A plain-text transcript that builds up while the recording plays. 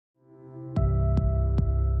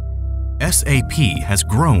SAP has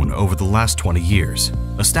grown over the last 20 years,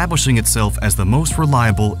 establishing itself as the most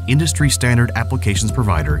reliable industry-standard applications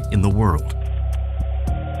provider in the world.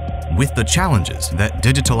 With the challenges that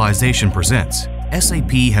digitalization presents,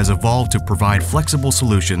 SAP has evolved to provide flexible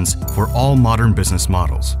solutions for all modern business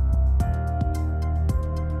models.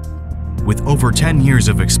 With over 10 years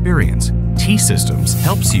of experience, T-Systems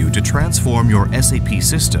helps you to transform your SAP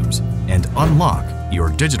systems and unlock your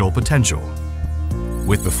digital potential.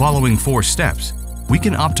 With the following 4 steps, we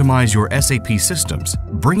can optimize your SAP systems,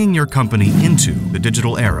 bringing your company into the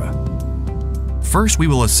digital era. First, we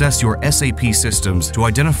will assess your SAP systems to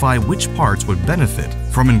identify which parts would benefit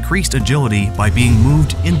from increased agility by being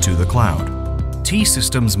moved into the cloud.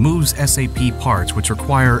 T-Systems moves SAP parts which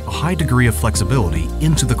require a high degree of flexibility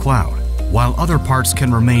into the cloud, while other parts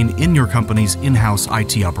can remain in your company's in-house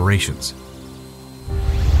IT operations.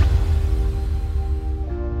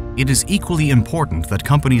 It is equally important that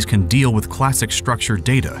companies can deal with classic structured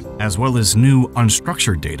data, as well as new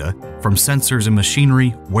unstructured data from sensors and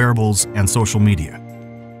machinery, wearables, and social media.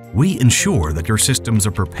 We ensure that your systems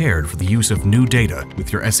are prepared for the use of new data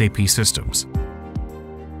with your SAP systems.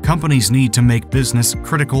 Companies need to make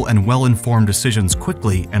business-critical and well-informed decisions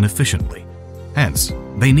quickly and efficiently. Hence,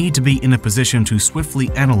 they need to be in a position to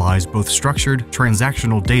swiftly analyze both structured,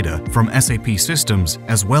 transactional data from SAP systems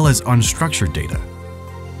as well as unstructured data.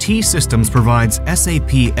 T-Systems provides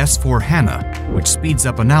SAP S/4HANA, which speeds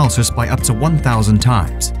up analysis by up to 1,000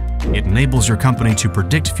 times. It enables your company to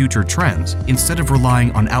predict future trends instead of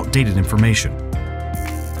relying on outdated information.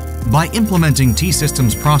 By implementing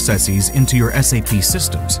T-Systems processes into your SAP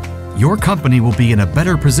systems, your company will be in a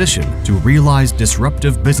better position to realize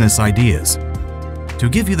disruptive business ideas. To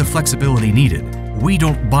give you the flexibility needed, we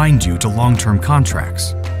don't bind you to long-term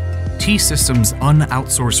contracts. T-Systems'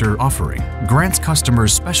 un-outsourcer offering grants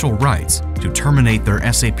customers special rights to terminate their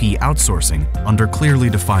SAP outsourcing under clearly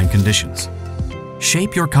defined conditions.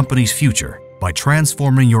 Shape your company's future by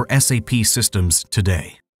transforming your SAP systems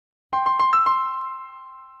today.